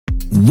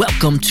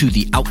Welcome to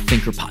the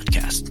Outthinker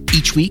podcast.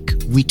 Each week,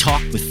 we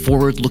talk with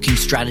forward-looking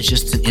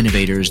strategists and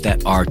innovators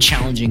that are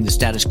challenging the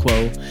status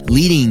quo,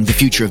 leading the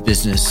future of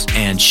business,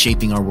 and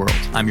shaping our world.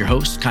 I'm your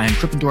host, Kyan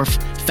Krippendorf,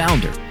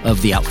 founder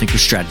of the Outthinker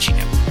Strategy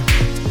Network.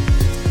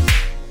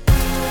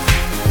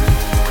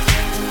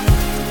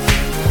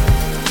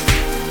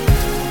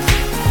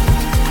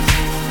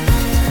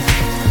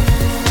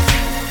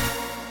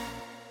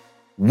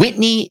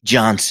 Whitney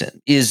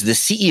Johnson is the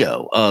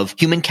CEO of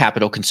human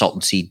capital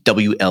consultancy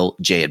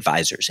WLJ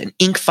Advisors, an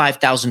Inc.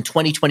 5000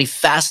 2020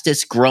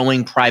 fastest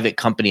growing private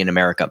company in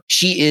America.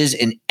 She is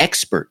an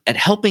expert at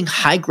helping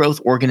high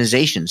growth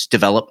organizations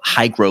develop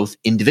high growth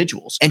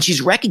individuals. And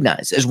she's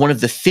recognized as one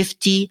of the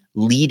 50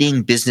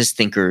 leading business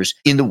thinkers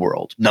in the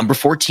world, number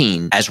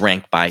 14 as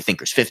ranked by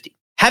Thinkers 50.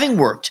 Having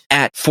worked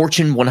at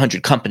Fortune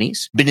 100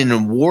 companies, been an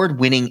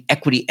award-winning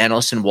equity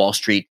analyst in Wall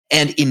Street,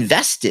 and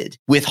invested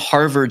with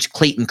Harvard's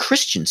Clayton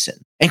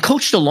Christensen, and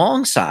coached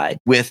alongside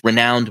with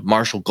renowned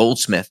Marshall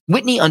Goldsmith,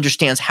 Whitney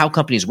understands how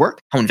companies work,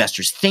 how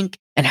investors think,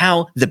 and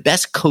how the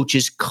best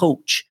coaches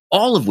coach,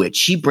 all of which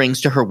she brings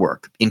to her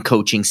work in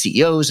coaching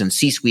CEOs and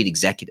C-suite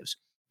executives.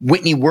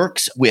 Whitney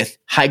works with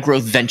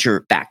high-growth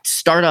venture-backed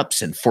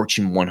startups and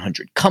Fortune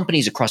 100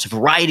 companies across a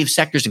variety of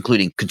sectors,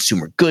 including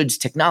consumer goods,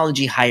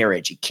 technology, higher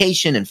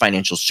education, and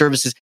financial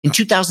services. In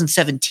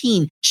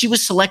 2017, she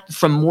was selected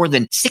from more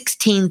than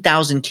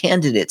 16,000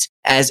 candidates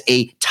as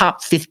a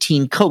top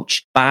 15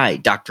 coach by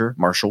Dr.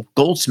 Marshall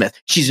Goldsmith.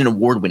 She's an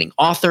award-winning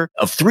author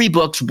of 3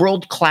 books,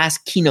 world-class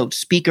keynote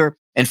speaker,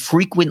 and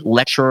frequent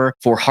lecturer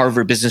for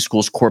Harvard Business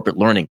School's corporate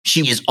learning.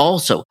 She is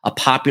also a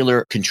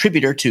popular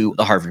contributor to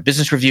the Harvard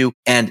Business Review.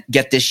 And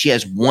get this, she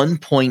has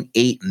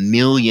 1.8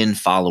 million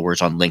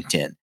followers on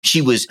LinkedIn. She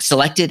was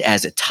selected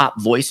as a top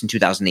voice in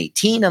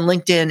 2018 on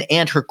LinkedIn,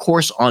 and her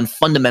course on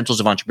fundamentals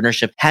of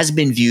entrepreneurship has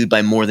been viewed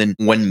by more than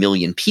 1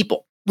 million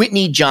people.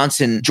 Whitney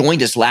Johnson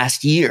joined us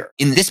last year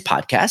in this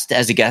podcast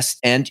as a guest,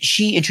 and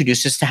she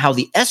introduced us to how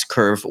the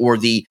S-curve or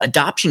the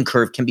adoption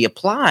curve can be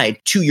applied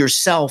to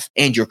yourself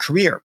and your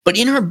career. But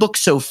in her book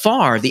so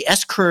far, the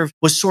S-curve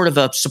was sort of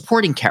a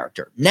supporting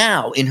character.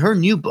 Now, in her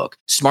new book,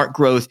 Smart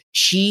Growth,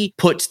 she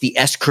puts the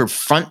S-curve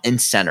front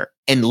and center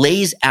and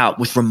lays out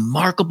with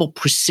remarkable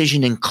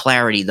precision and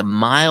clarity the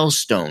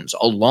milestones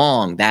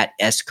along that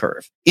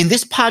S-curve. In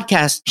this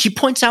podcast, she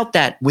points out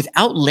that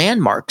without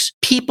landmarks,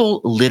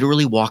 people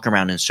literally walk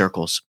around in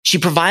circles. She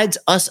provides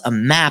us a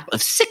map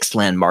of 6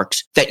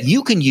 landmarks that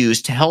you can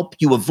use to help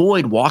you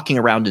avoid walking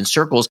around in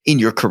circles in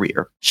your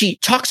career. She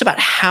talks about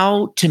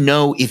how to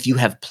know if you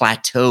have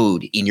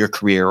plateaued in your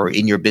career or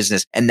in your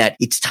business and that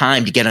it's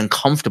time to get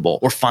uncomfortable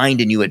or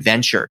find a new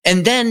adventure.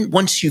 And then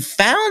once you've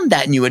found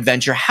that new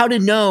adventure, how to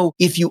know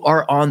if you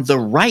are on the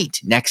right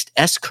next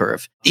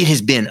S-curve. It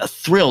has been a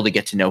thrill to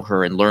get to know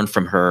her and learn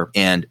from her,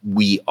 and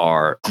we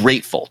are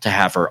grateful to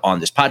have her on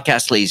this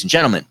podcast. Ladies and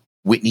gentlemen,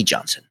 Whitney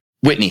Johnson.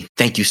 Whitney,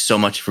 thank you so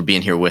much for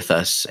being here with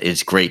us.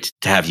 It's great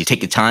to have you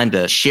take the time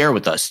to share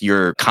with us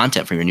your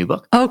content for your new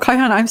book. Oh,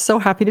 Kyan, I'm so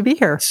happy to be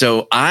here.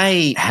 So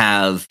I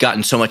have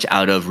gotten so much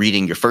out of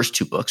reading your first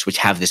 2 books, which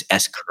have this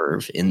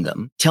S-curve in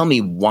them. Tell me,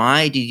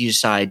 why did you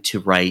decide to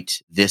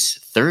write this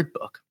 3rd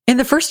book? In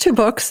the first 2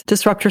 books,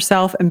 Disrupt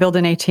Yourself and Build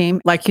an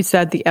A-Team, like you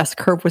said, the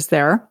S-curve was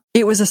there.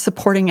 It was a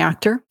supporting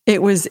actor.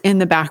 It was in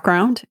the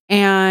background.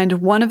 And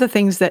one of the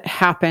things that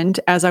happened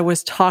as I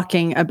was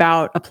talking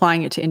about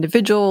applying it to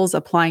individuals,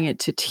 applying it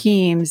to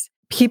teams,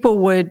 people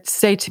would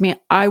say to me,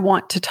 I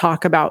want to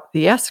talk about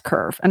the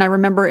S-curve. And I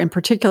remember in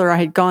particular, I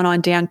had gone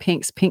on Dan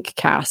Pink's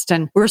Pinkcast,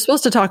 and we were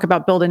supposed to talk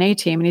about Build an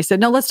A-Team. And he said,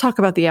 no, let's talk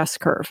about the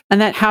S-curve.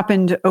 And that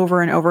happened over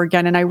and over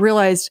again. And I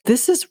realized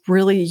this is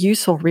really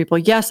useful for people.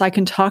 Yes, I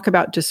can talk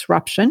about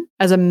disruption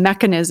as a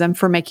mechanism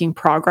for making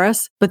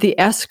progress, but the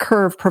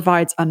S-curve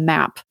provides a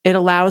map. It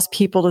allows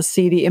people to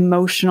see the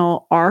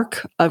emotional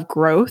arc of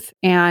growth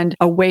and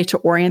a way to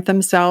orient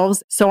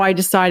themselves. So I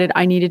decided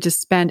I needed to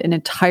spend an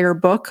entire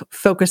book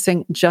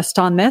focusing just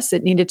on this.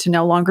 It needed to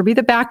no longer be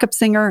the backup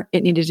singer.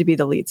 It needed to be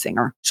the lead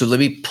singer. So let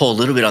me pull a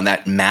little bit on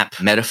that map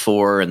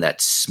metaphor and that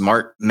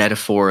SMART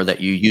metaphor that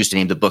you used to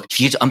name the book.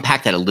 If you could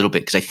unpack that a little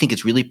bit, because I think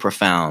it's really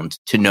profound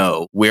to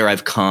know where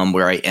I've come,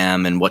 where I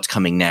am, and what's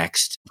coming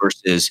next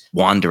versus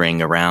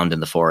wandering around in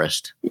the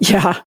forest.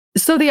 Yeah.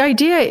 So the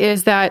idea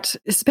is that,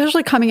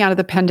 especially coming out of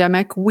the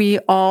pandemic, we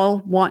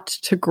all want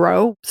to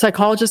grow.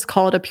 Psychologists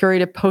call it a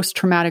period of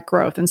post-traumatic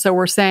growth. And so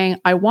we're saying,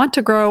 I want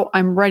to grow.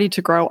 I'm ready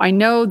to grow. I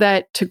know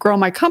that to grow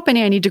my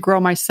company, I need to grow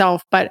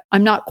myself, but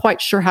I'm not quite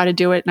sure how to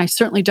do it. And I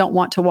certainly don't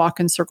want to walk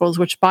in circles,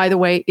 which, by the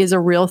way, is a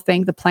real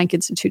thing. The Planck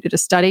Institute did a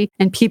study,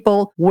 and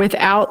people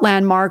without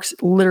landmarks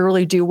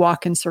literally do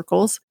walk in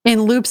circles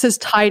in loops as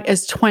tight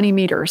as 20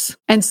 meters.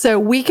 And so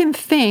we can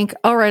think,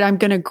 all right, I'm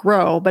going to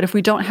grow. But if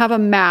we don't have a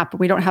map,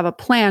 we don't have a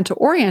plan to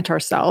orient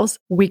ourselves,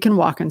 we can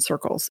walk in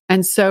circles.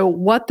 And so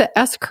what the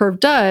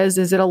S-curve does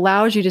is it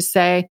allows you to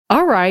say,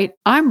 all right,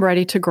 I'm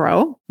ready to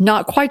grow.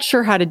 Not quite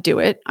sure how to do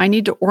it. I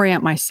need to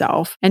orient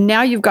myself. And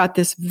now you've got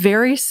this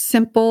very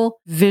simple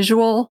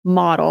visual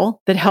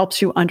model that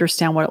helps you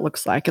understand what it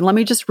looks like. And let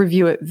me just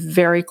review it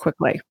very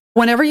quickly.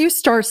 Whenever you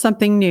start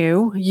something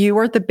new, you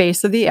are at the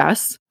base of the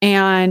S,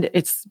 and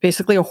it's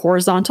basically a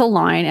horizontal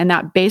line. And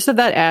that base of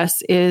that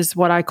S is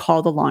what I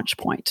call the launch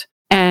point.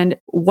 And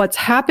what's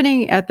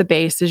happening at the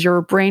base is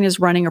your brain is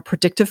running a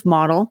predictive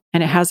model,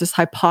 and it has this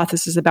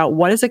hypothesis about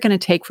what is it going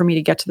to take for me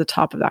to get to the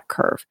top of that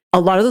curve. A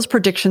lot of those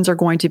predictions are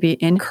going to be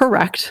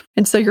incorrect.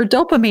 And so your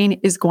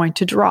dopamine is going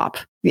to drop.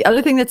 The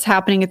other thing that's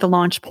happening at the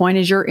launch point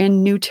is you're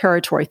in new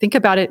territory. Think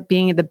about it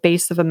being at the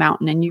base of a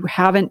mountain and you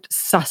haven't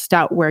sussed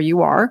out where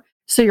you are.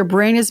 So your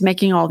brain is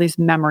making all these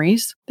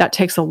memories. That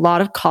takes a lot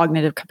of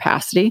cognitive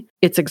capacity.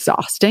 It's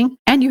exhausting.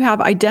 And you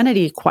have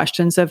identity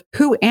questions of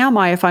who am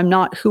I if I'm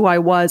not who I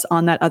was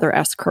on that other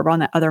S curve, on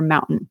that other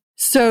mountain?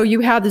 So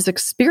you have this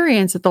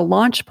experience at the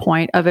launch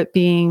point of it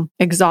being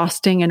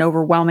exhausting and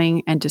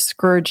overwhelming and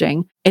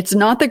discouraging. It's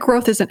not that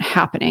growth isn't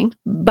happening,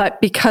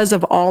 but because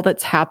of all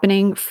that's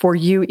happening for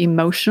you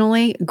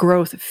emotionally,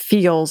 growth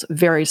feels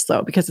very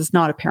slow because it's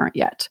not apparent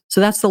yet.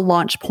 So that's the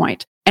launch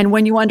point. And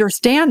when you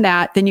understand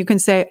that, then you can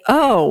say,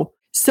 oh,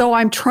 so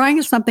I'm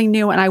trying something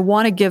new and I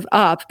want to give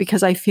up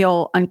because I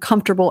feel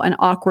uncomfortable and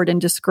awkward and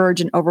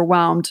discouraged and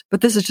overwhelmed. But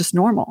this is just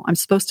normal. I'm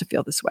supposed to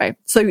feel this way.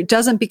 So it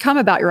doesn't become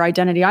about your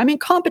identity. I'm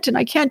incompetent.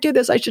 I can't do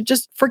this. I should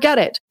just forget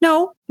it.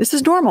 No, this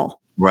is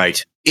normal.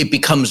 Right. It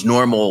becomes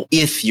normal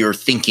if you're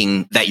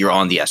thinking that you're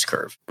on the S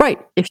curve. Right.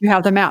 If you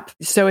have the map.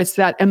 So it's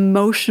that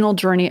emotional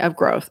journey of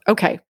growth.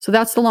 Okay. So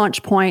that's the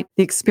launch point.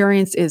 The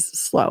experience is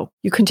slow.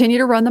 You continue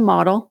to run the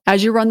model.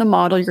 As you run the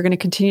model, you're going to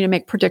continue to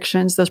make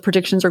predictions. Those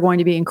predictions are going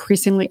to be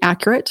increasingly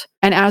accurate.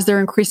 And as they're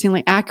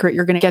increasingly accurate,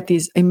 you're going to get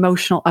these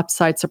emotional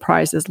upside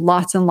surprises,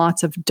 lots and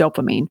lots of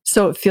dopamine.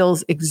 So it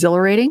feels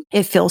exhilarating.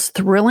 It feels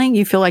thrilling.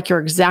 You feel like you're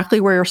exactly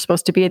where you're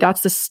supposed to be.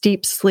 That's the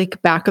steep,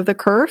 sleek back of the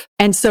curve.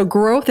 And so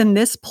growth in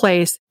this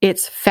place,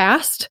 it's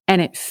fast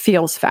and it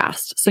feels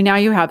fast. So now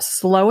you have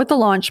slow at the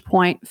launch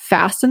point,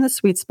 fast in the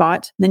sweet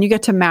spot. Then you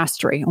get to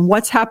mastery. And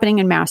what's happening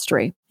in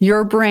mastery?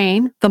 Your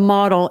brain, the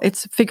model,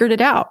 it's figured it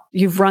out.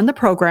 You've run the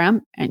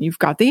program and you've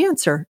got the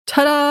answer.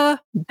 Ta-da!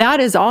 That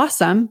is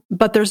awesome,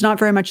 but there's not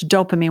very much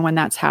dopamine when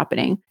that's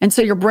happening. And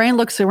so your brain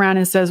looks around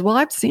and says, well,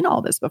 I've seen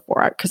all this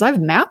before because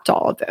I've mapped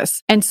all of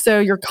this. And so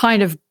you're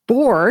kind of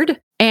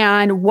bored.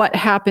 And what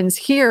happens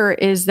here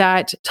is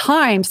that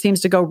time seems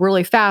to go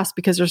really fast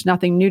because there's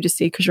nothing new to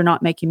see because you're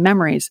not making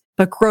memories.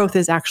 But growth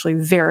is actually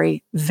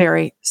very,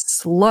 very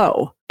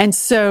slow. And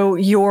so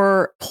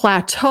your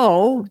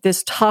plateau,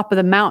 this top of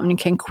the mountain,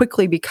 can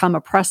quickly become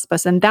a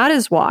precipice. And that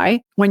is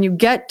why when you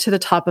get to the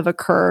top of a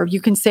curve,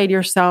 you can say to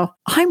yourself,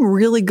 I'm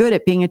really good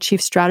at being a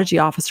chief strategy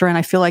officer and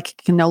I feel like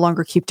I can no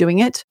longer keep doing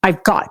it.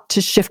 I've got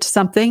to shift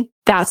something.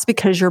 That's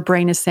because your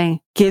brain is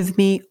saying, give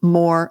me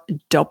more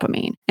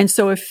dopamine. And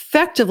so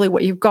effectively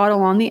what you've got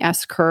along the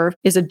S curve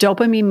is a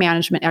dopamine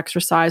management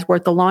exercise where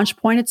at the launch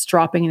point, it's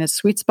dropping, in the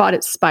sweet spot,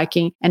 it's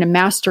spiking, and in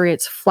mastery,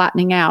 it's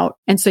flattening out.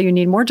 And so you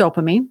need more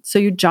dopamine. So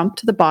you jump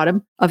to the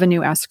bottom of a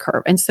new S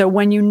curve. And so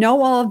when you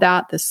know all of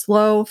that, the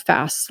slow,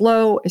 fast,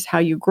 slow is how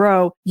you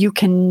grow. You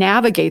can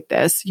navigate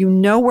this. You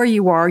know where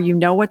you are. You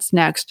know what's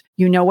next.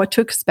 You know what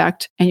to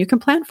expect, and you can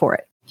plan for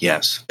it.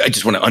 Yes. I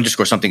just want to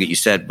underscore something that you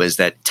said was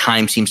that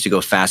time seems to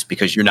go fast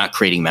because you're not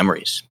creating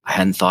memories. I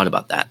hadn't thought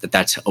about that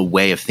that's a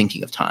way of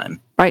thinking of time.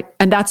 Right.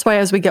 And that's why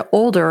as we get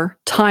older,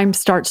 time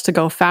starts to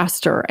go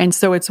faster. And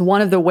so it's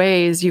one of the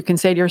ways you can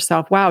say to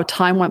yourself, wow,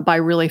 time went by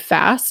really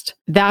fast.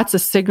 That's a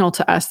signal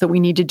to us that we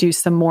need to do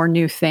some more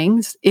new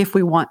things if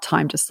we want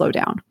time to slow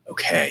down.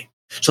 Okay.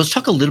 So let's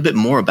talk a little bit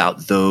more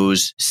about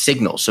those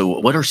signals. So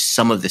what are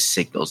some of the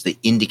signals, the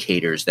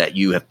indicators that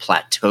you have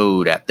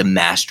plateaued at the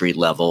mastery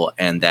level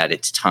and that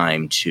it's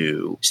time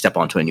to step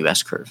onto a new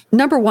S curve?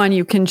 Number one,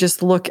 you can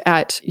just look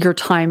at your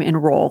time in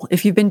role.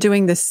 If you've been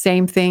doing the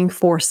same thing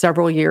for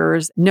several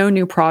years, no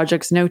new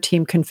projects, no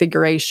team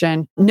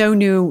configuration, no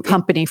new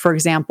company, for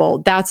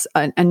example, that's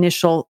an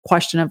initial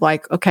question of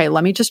like, okay,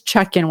 let me just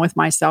check in with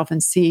myself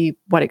and see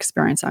what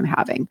experience I'm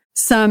having.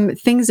 Some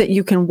things that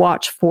you can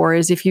watch for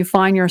is if you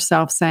find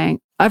yourself saying,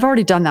 I've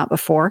already done that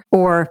before,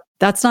 or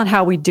that's not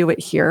how we do it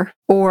here,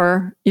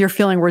 or you're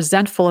feeling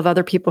resentful of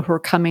other people who are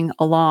coming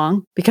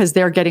along because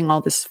they're getting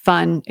all this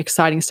fun,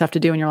 exciting stuff to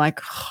do. And you're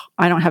like,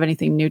 I don't have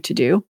anything new to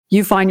do.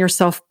 You find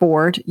yourself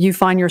bored. You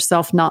find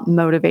yourself not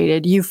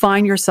motivated. You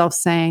find yourself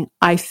saying,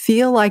 I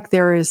feel like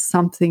there is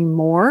something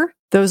more.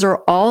 Those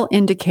are all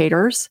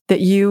indicators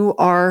that you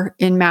are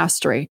in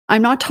mastery.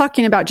 I'm not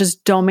talking about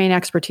just domain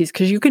expertise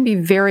because you can be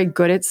very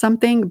good at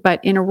something,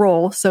 but in a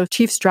role, so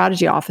chief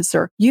strategy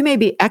officer, you may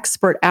be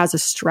expert as a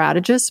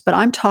strategist, but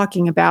I'm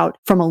talking about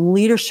from a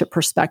leadership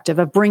perspective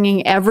of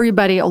bringing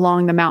everybody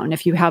along the mountain.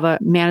 If you have a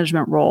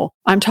management role,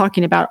 I'm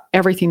talking about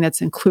everything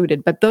that's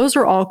included, but those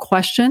are all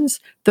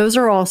questions. Those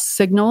are all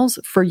signals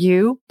for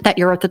you that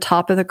you're at the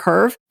top of the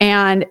curve.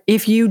 And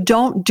if you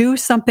don't do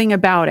something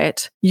about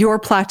it, your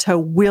plateau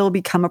will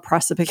become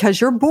oppressive because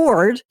you're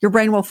bored. Your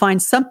brain will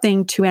find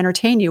something to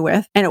entertain you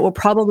with, and it will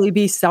probably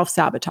be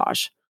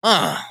self-sabotage.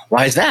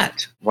 Why is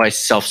that? Why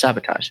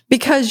self-sabotage?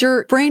 Because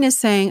your brain is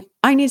saying,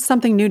 I need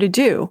something new to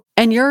do.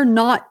 And you're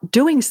not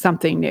doing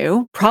something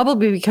new,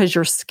 probably because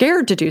you're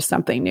scared to do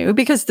something new,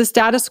 because the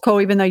status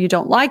quo, even though you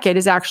don't like it,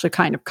 is actually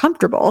kind of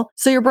comfortable.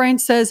 So your brain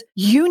says,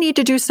 you need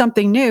to do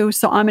something new.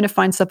 So I'm going to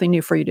find something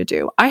new for you to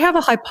do. I have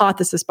a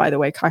hypothesis, by the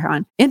way,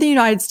 Kaihan, in the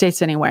United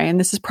States anyway, and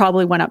this has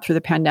probably went up through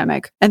the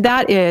pandemic. And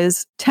that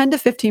is 10 to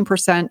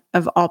 15%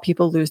 of all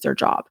people lose their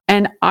job.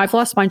 And I've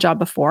lost my job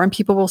before, and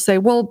people will say,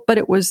 well, but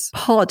it was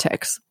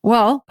politics.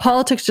 Well,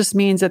 politics just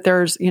means that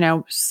there's,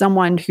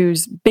 someone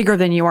who's bigger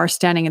than you are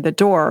standing at the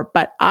door.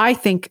 But I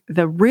think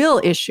the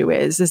real issue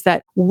is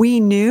that we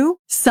knew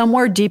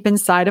somewhere deep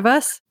inside of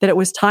us that it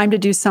was time to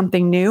do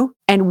something new,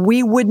 and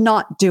we would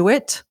not do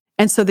it.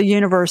 And so the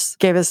universe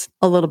gave us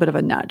a little bit of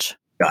a nudge.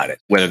 Got it.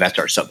 Whether that's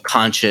our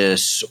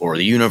subconscious or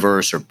the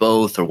universe or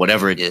both or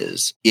whatever it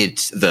is,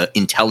 it's the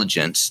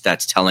intelligence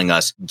that's telling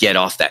us, get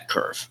off that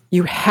curve.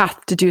 You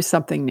have to do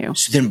something new.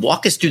 So then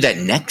walk us through that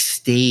next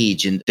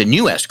stage in the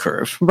new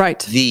S-curve. Right.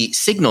 The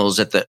signals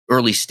at the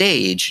early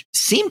stage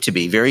seem to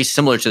be very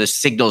similar to the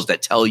signals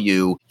that tell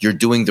you you're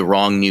doing the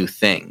wrong new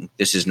thing.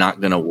 This is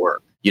not going to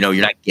work. You're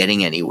not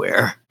getting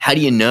anywhere. How do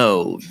you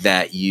know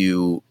that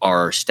you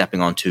are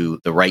stepping onto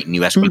the right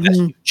new S, whether that's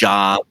a new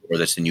job or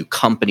that's a new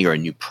company or a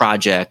new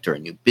project or a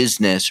new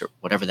business or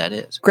whatever that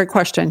is? Great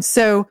question.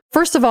 So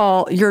first of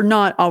all, you're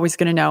not always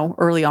going to know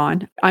early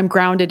on. I'm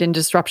grounded in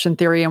disruption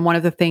theory. And one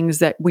of the things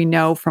that we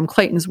know from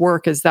Clayton's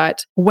work is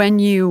that when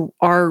you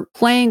are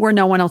playing where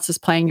no one else is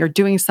playing, you're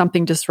doing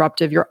something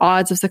disruptive, your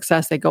odds of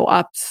success, they go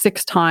up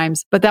 6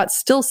 times, but that's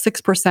still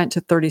 6%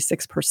 to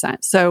 36%.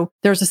 So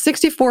there's a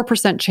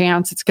 64%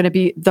 chance it's going to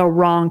be the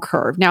wrong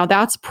curve. Now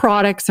that's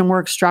products and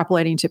we're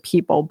extrapolating to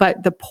people.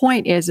 But the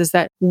point is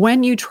that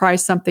when you try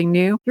something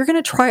new, you're going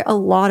to try a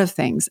lot of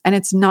things and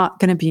it's not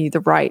going to be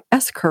the right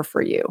S curve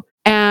for you.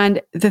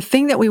 And the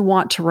thing that we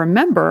want to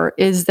remember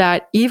is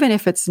that even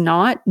if it's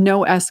not,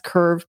 no S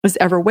curve was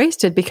ever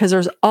wasted because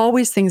there's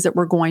always things that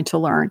we're going to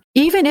learn.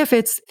 Even if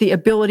it's the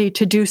ability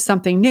to do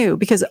something new,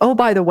 because, oh,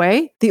 by the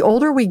way, the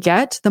older we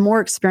get, the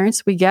more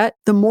experience we get,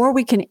 the more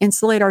we can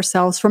insulate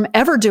ourselves from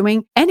ever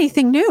doing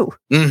anything new.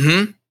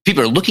 Mm-hmm.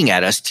 People are looking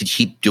at us to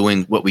keep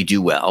doing what we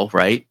do well,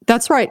 right?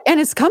 That's right. And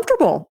it's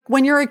comfortable.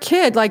 When you're a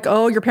kid,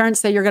 your parents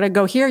say you're going to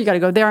go here, you got to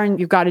go there, and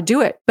you've got to do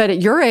it. But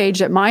at your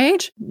age, at my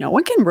age, no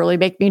one can really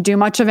make me do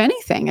much of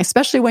anything,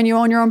 especially when you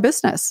own your own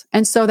business.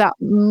 And so that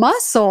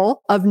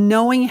muscle of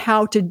knowing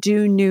how to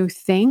do new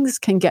things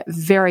can get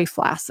very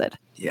flaccid.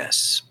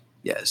 Yes.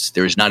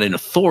 There is not an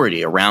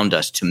authority around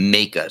us to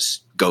make us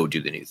go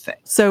do the new thing.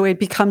 So it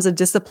becomes a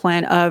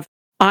discipline of,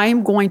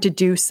 I'm going to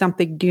do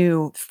something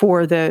new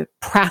for the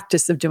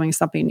practice of doing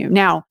something new.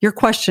 Now, your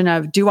question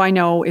of, do I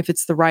know if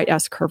it's the right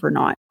S curve or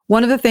not?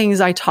 One of the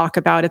things I talk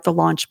about at the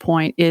launch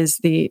point is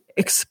the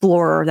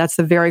explorer. That's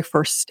the very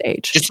first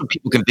stage. Just so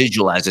people can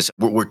visualize this,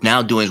 what we're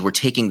now doing is we're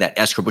taking that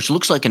S curve, which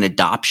looks like an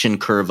adoption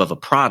curve of a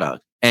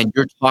product. And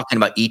you're talking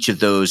about each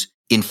of those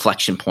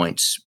inflection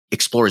points.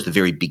 Explorer is the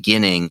very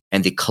beginning,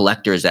 and the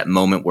collector is that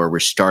moment where we're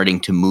starting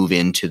to move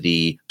into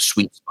the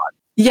sweet spot.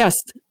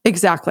 Yes,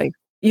 exactly.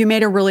 You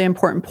made a really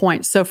important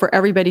point. So for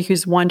everybody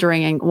who's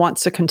wondering and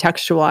wants to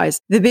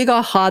contextualize, the big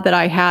aha that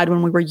I had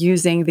when we were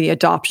using the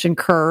adoption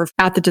curve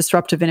at the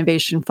Disruptive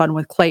Innovation Fund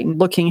with Clayton,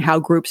 looking how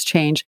groups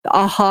change, the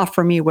aha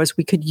for me was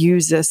we could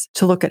use this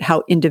to look at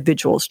how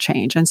individuals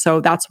change. And so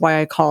that's why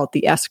I call it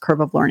the S curve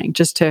of learning,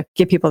 just to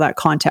give people that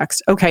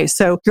context. Okay,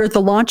 so you're at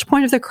the launch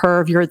point of the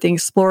curve, you're at the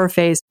explorer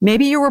phase.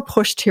 Maybe you were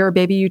pushed here,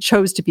 maybe you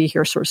chose to be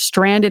here, sort of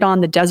stranded on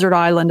the desert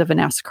island of an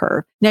S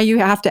curve. Now you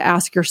have to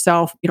ask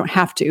yourself, you don't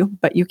have to,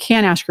 but you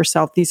can ask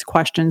yourself these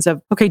questions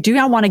of, okay, do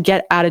I want to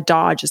get out of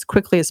Dodge as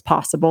quickly as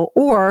possible,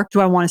 or do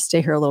I want to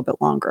stay here a little bit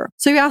longer?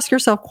 So you ask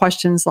yourself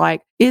questions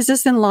like, is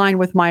this in line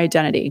with my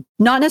identity?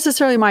 Not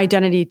necessarily my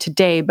identity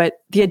today, but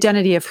the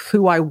identity of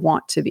who I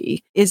want to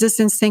be. Is this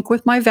in sync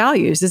with my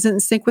values? Is it in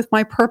sync with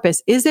my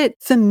purpose? Is it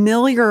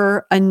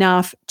familiar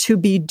enough to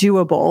be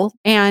doable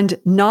and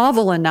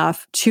novel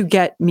enough to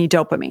get me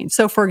dopamine?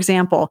 So for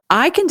example,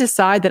 I can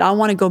decide that I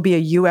want to go be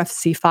a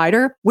UFC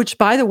fighter, which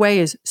by the way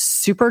is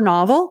super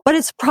novel, but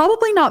it's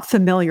probably not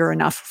familiar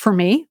enough for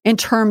me in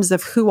terms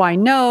of who I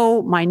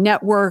know, my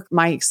network,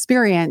 my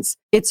experience.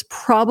 It's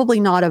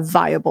probably not a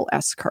viable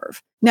S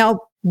curve. Now,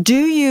 do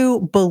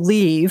you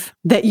believe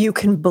that you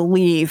can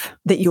believe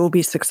that you will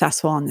be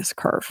successful on this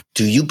curve?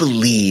 Do you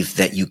believe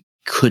that you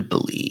could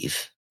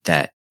believe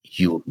that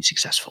you will be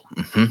successful?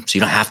 Mm-hmm. So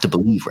you don't have to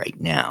believe right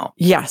now.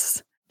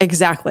 Yes.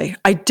 Exactly.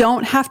 I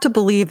don't have to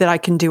believe that I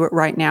can do it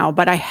right now,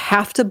 but I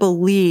have to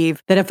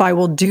believe that if I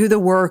will do the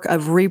work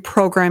of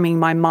reprogramming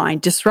my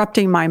mind,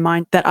 disrupting my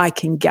mind, that I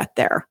can get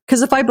there.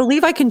 Because if I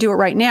believe I can do it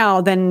right now,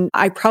 then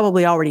I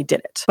probably already did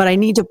it, but I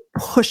need to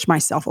push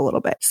myself a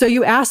little bit. So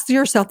you ask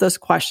yourself those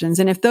questions.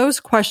 And if those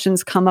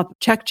questions come up,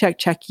 check,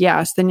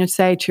 yes, then you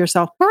say to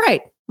yourself, all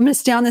right, I'm going to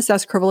stay on this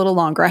S curve a little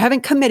longer. I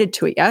haven't committed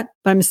to it yet,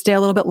 but I'm going to stay a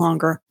little bit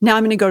longer. Now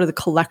I'm going to go to the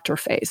collector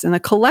phase. And the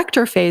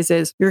collector phase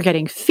is you're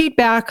getting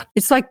feedback.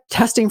 It's like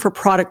testing for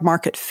product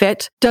market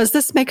fit. Does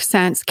this make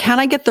sense? Can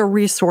I get the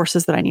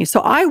resources that I need? So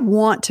I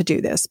want to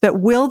do this,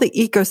 but will the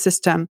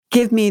ecosystem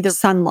give me the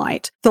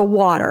sunlight, the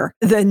water,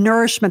 the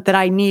nourishment that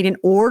I need in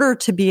order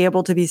to be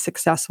able to be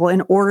successful,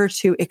 in order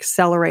to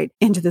accelerate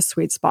into the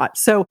sweet spot?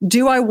 So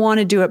do I want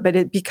to do it, but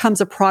it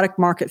becomes a product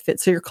market fit?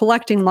 So you're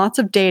collecting lots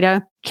of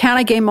data. Can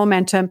I gain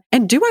momentum?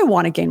 And do I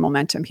want to gain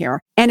momentum here?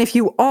 And if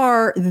you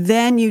are,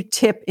 then you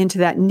tip into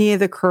that knee of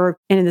the curve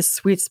and in the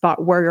sweet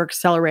spot where you're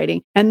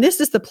accelerating. And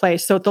this is the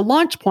place. So at the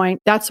launch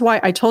point, that's why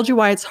I told you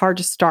why it's hard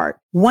to start.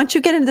 Once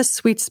you get into the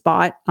sweet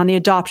spot on the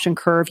adoption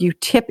curve, you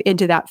tip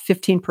into that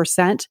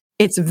 15%.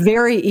 It's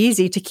very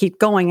easy to keep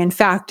going. In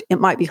fact, it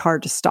might be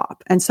hard to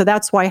stop. And so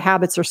that's why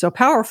habits are so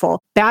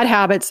powerful. Bad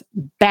habits,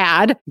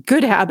 bad.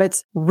 Good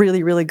habits,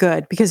 really, really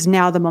good, because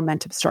now the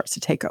momentum starts to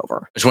take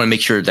over. I just want to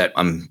make sure that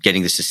I'm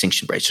getting this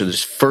distinction right. So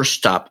this first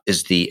stop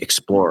is the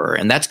explorer,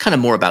 and that's kind of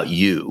more about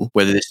you,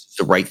 whether this is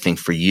the right thing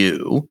for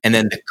you. And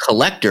then the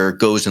collector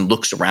goes and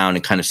looks around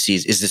and kind of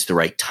sees, is this the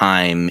right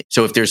time?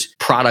 So if there's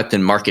product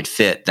and market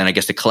fit, then I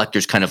guess the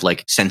collector's kind of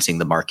like sensing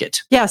the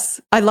market.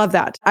 Yes, I love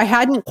that. I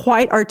hadn't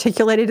quite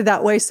articulated it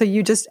that way. So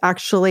you just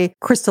actually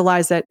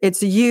crystallize it.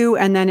 It's you,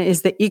 and then it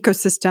is the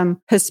ecosystem,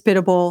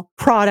 hospitable,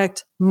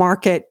 product,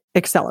 market,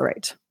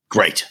 accelerate.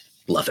 Great.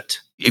 Love it.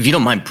 If you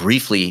don't mind,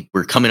 briefly,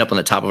 we're coming up on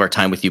the top of our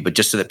time with you, but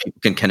just so that people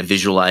can kind of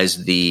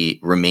visualize the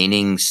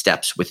remaining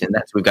steps within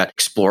that. So we've got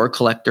explorer,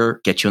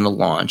 collector, get you in the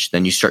launch.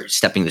 Then you start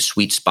stepping the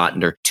sweet spot,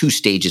 and there are 2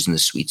 stages in the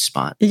sweet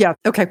spot. Yeah.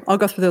 Okay. I'll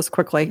go through those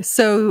quickly.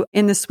 So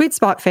in the sweet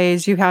spot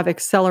phase, you have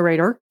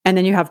accelerator, and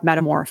then you have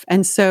metamorph.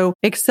 And so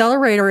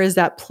accelerator is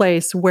that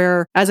place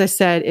where, as I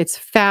said, it's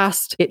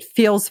fast. It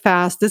feels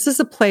fast. This is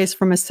a place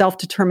from a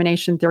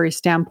self-determination theory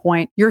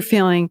standpoint. You're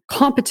feeling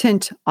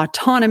competent,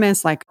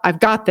 autonomous, like I've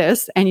got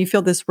this. And you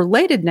feel this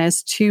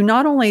relatedness to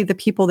not only the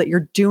people that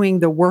you're doing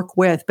the work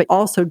with, but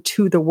also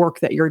to the work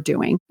that you're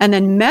doing. And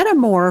then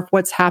metamorph,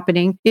 what's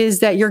happening is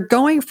that you're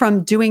going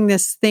from doing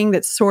this thing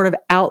that's sort of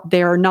out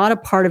there, not a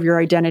part of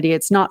your identity.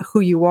 It's not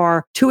who you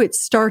are, to it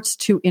starts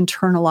to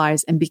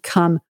internalize and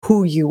become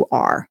who you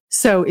are.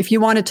 So if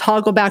you want to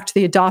toggle back to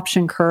the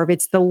adoption curve,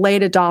 it's the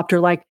late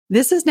adopter, like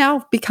this is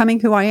now becoming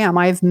who I am.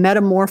 I've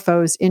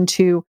metamorphosed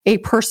into a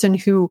person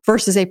who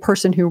versus a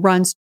person who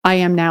runs. I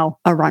am now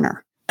a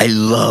runner. I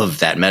love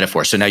that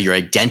metaphor. So now your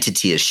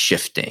identity is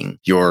shifting.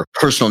 Your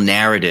personal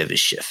narrative is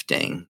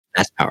shifting.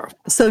 That's powerful.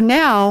 So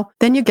now,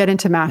 then you get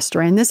into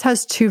mastery. And this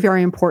has 2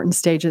 very important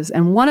stages.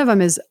 And one of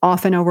them is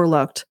often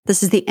overlooked.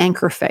 This is the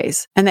anchor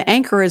phase. And the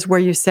anchor is where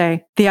you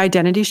say, the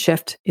identity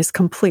shift is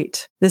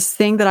complete. This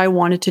thing that I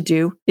wanted to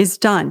do is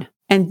done.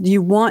 And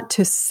you want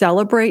to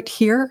celebrate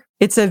here.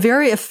 It's a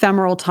very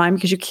ephemeral time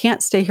because you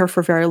can't stay here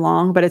for very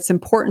long, but it's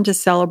important to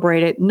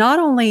celebrate it, not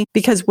only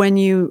because when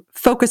you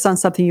focus on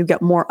something, you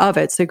get more of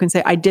it. So you can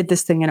say, I did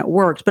this thing and it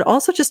worked, but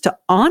also just to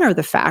honor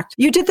the fact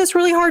you did this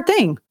really hard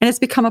thing and it's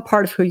become a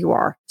part of who you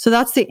are. So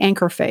that's the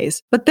anchor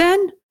phase. But then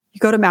you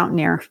go to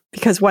mountaineer,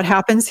 because what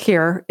happens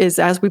here is,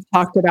 as we've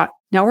talked about,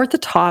 now we're at the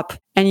top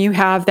and you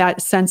have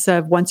that sense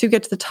of once you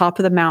get to the top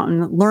of the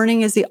mountain,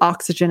 learning is the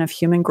oxygen of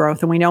human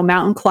growth. And we know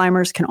mountain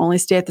climbers can only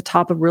stay at the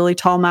top of a really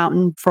tall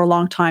mountain for a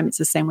long time. It's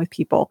the same with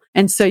people.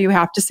 And so you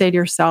have to say to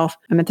yourself,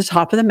 I'm at the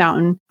top of the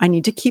mountain. I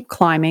need to keep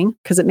climbing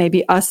because it may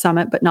be a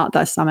summit, but not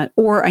the summit,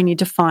 or I need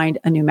to find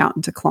a new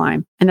mountain to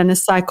climb. And then the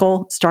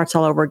cycle starts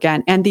all over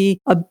again. And the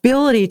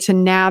ability to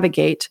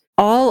navigate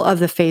all of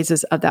the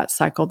phases of that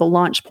cycle, the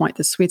launch point,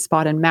 the sweet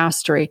spot, and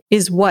mastery,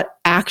 is what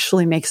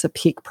actually makes a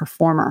peak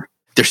performer.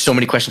 There's so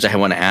many questions I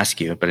want to ask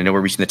you, but I know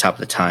we're reaching the top of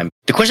the time.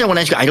 The question I want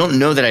to ask you, I don't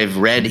know that I've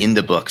read in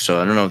the book, so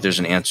I don't know if there's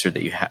an answer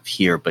that you have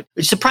here, but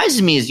it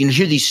surprises me is,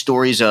 hear these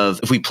stories of,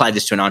 if we apply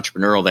this to an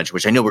entrepreneurial venture,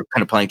 which I know we're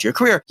kind of applying to your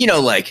career,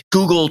 like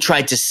Google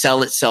tried to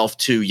sell itself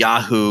to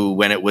Yahoo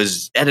when it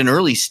was at an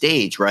early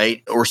stage,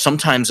 right? Or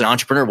sometimes an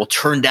entrepreneur will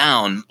turn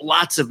down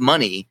lots of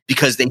money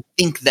because they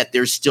think that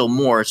there's still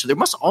more. So there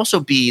must also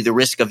be the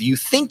risk of, you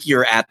think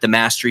you're at the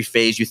mastery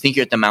phase, you think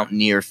you're at the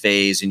mountaineer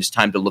phase, and it's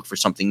time to look for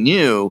something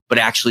new, but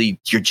actually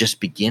you're just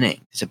beginning.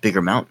 It's a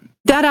bigger mountain.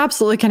 That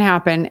absolutely can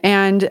happen.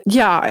 And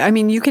yeah,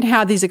 you can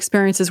have these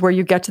experiences where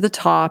you get to the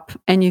top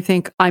and you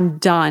think, I'm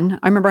done.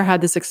 I remember I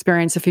had this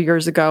experience a few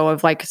years ago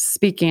of like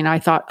speaking. I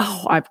thought,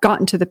 I've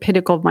gotten to the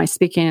pinnacle of my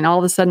speaking. And all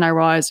of a sudden I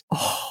realized,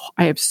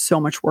 I have so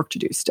much work to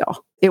do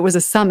still. It was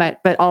a summit,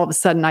 but all of a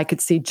sudden I could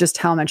see just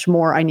how much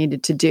more I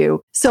needed to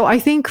do. So I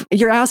think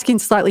you're asking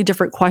slightly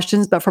different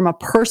questions, but from a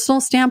personal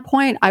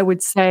standpoint, I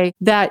would say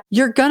that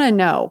you're going to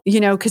know,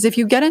 because if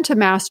you get into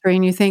mastery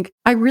and you think,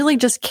 I really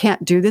just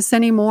can't do this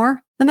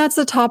anymore, then that's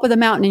the top of the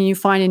mountain and you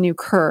find a new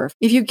curve.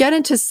 If you get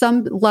into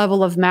some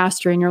level of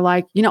mastery and you're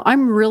like,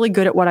 I'm really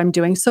good at what I'm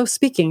doing. So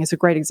speaking is a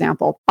great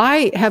example.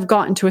 I have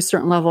gotten to a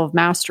certain level of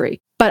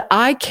mastery, but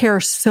I care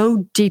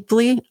so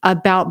deeply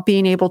about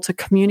being able to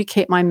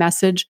communicate my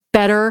message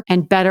better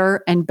and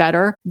better and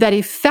better, that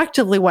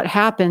effectively what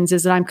happens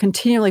is that I'm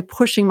continually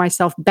pushing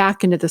myself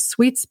back into the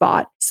sweet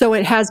spot. So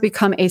it has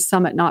become a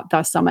summit, not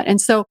the summit. And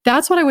so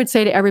that's what I would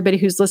say to everybody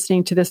who's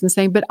listening to this and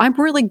saying, but I'm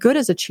really good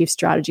as a chief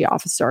strategy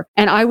officer.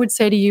 And I would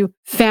say to you,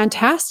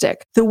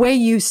 fantastic. The way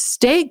you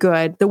stay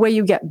good, the way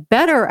you get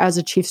better as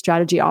a chief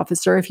strategy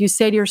officer, if you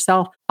say to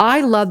yourself,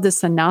 I love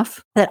this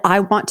enough that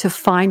I want to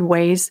find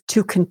ways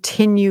to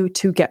continue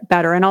to get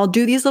better. And I'll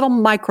do these little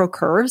micro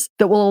curves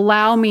that will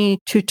allow me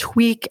to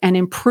tweak and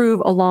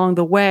improve along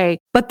the way.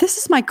 But this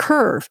is my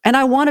curve and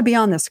I want to be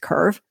on this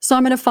curve. So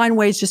I'm going to find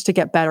ways just to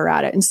get better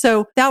at it. And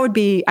so that would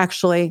be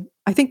actually,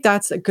 I think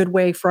that's a good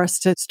way for us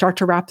to start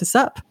to wrap this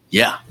up.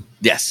 Yeah.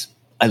 Yes.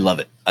 I love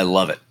it. I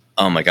love it.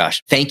 Oh my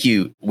gosh. Thank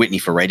you, Whitney,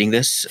 for writing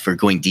this, for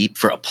going deep,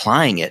 for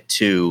applying it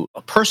to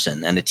a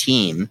person and a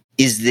team.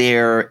 Is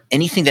there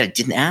anything that I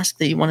didn't ask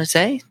that you want to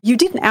say? You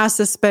didn't ask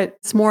this, but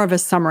it's more of a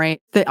summary.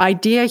 The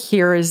idea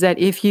here is that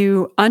if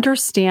you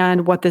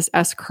understand what this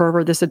S curve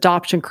or this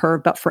adoption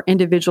curve, but for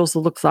individuals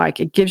looks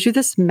like, it gives you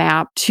this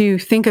map to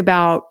think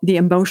about the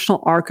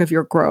emotional arc of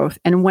your growth.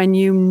 And when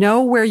you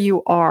know where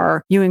you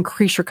are, you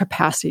increase your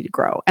capacity to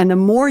grow. And the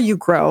more you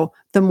grow,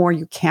 the more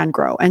you can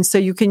grow. And so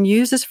you can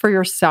use this for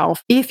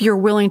yourself. If you're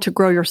willing to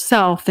grow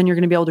yourself, then you're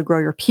going to be able to grow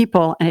your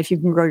people. And if you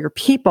can grow your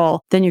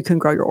people, then you can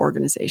grow your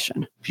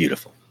organization.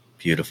 Beautiful.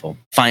 Beautiful.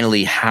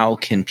 Finally, how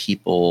can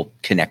people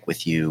connect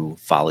with you,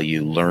 follow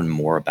you, learn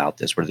more about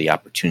this? What are the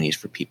opportunities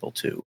for people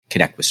to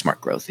connect with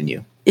Smart Growth and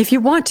you? If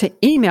you want to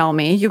email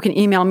me, you can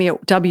email me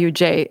at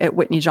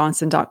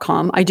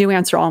wj@whitneyjohnson.com. I do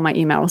answer all my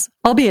emails,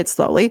 albeit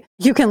slowly.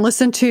 You can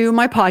listen to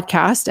my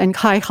podcast, and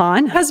Kai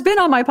Han has been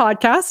on my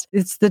podcast.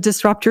 It's the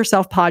Disrupt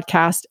Yourself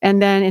podcast.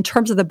 And then in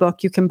terms of the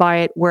book, you can buy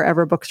it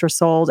wherever books are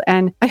sold.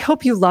 And I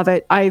hope you love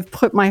it. I've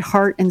put my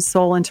heart and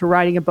soul into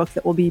writing a book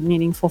that will be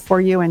meaningful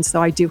for you. And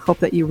so I do hope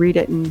that you read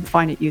it and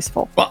find it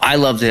useful. Well, I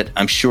loved it.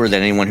 I'm sure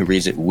that anyone who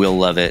reads it will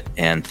love it.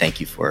 And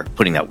thank you for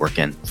putting that work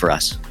in for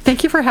us.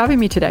 Thank you for having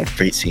me today.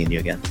 Great seeing you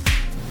again.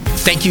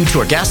 Thank you to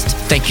our guest.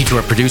 Thank you to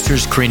our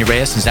producers, Karina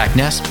Reyes and Zach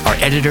Ness, our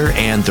editor,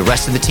 and the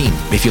rest of the team.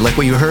 If you like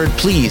what you heard,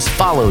 please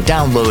follow,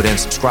 download, and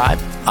subscribe.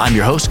 I'm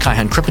your host,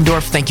 Kai-Han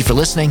Krippendorf. Thank you for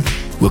listening.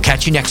 We'll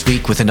catch you next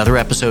week with another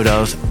episode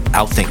of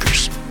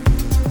Outthinkers.